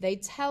diagram. They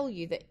tell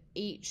you that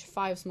each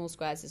 5 small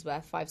squares is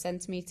worth 5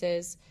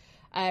 centimetres.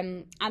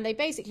 And they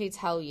basically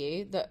tell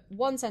you that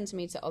 1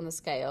 centimetre on the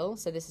scale,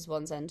 so this is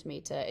 1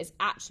 centimetre, is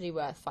actually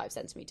worth 5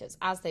 centimetres,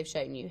 as they've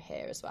shown you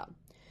here as well.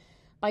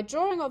 By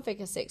drawing on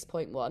figure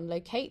 6.1,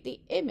 locate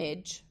the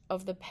image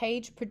of the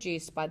page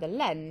produced by the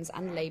lens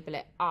and label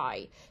it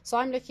I. So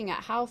I'm looking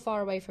at how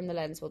far away from the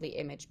lens will the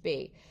image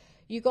be.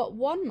 You got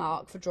 1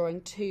 mark for drawing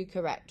 2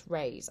 correct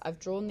rays. I've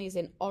drawn these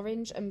in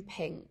orange and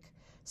pink.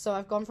 So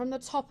I've gone from the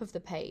top of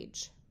the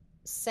page.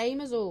 Same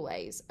as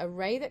always, a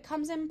ray that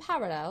comes in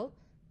parallel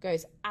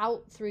goes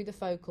out through the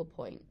focal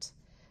point.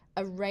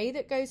 A ray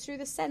that goes through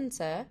the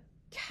centre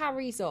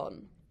carries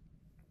on.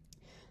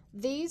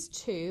 These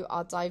two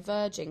are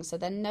diverging, so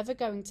they're never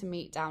going to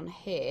meet down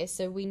here.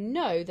 So we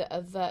know that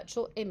a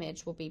virtual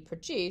image will be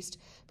produced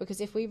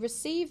because if we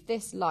receive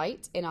this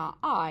light in our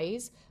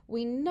eyes,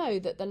 we know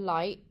that the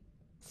light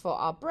for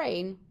our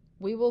brain,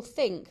 we will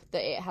think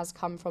that it has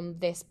come from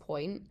this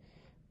point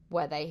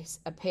where they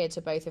appear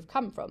to both have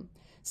come from.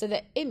 So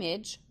the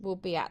image will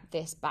be at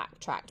this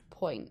backtracked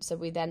point. So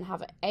we then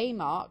have a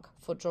mark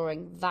for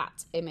drawing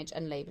that image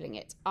and labelling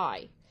it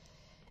I.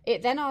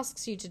 It then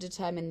asks you to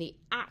determine the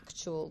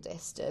actual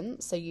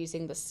distance, so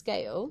using the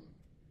scale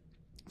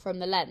from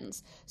the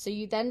lens. So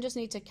you then just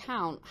need to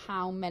count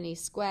how many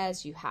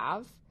squares you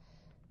have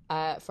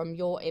from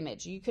your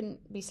image. You can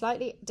be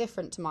slightly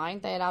different to mine.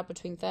 They allowed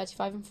between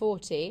 35 and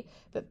 40,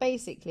 but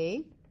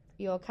basically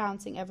you're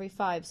counting every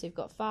 5. So you've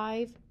got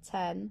 5,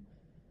 10,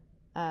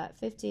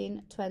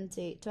 15,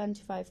 20,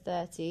 25,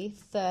 30,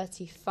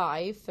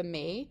 35 for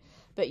me,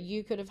 but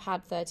you could have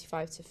had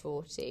 35 to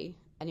 40.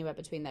 Anywhere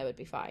between there would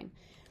be fine.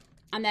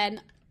 And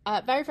then,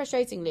 very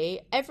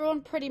frustratingly,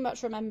 everyone pretty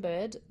much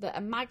remembered that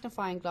a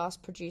magnifying glass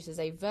produces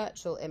a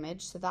virtual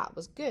image, so that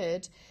was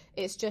good.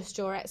 It's just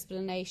your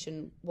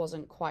explanation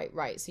wasn't quite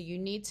right. So you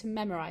need to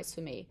memorize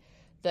for me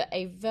that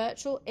a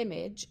virtual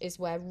image is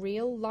where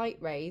real light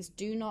rays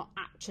do not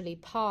actually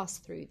pass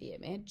through the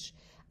image,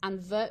 and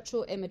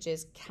virtual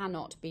images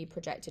cannot be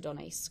projected on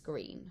a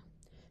screen.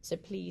 So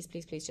please,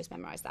 please, please just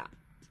memorize that.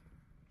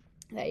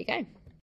 There you go.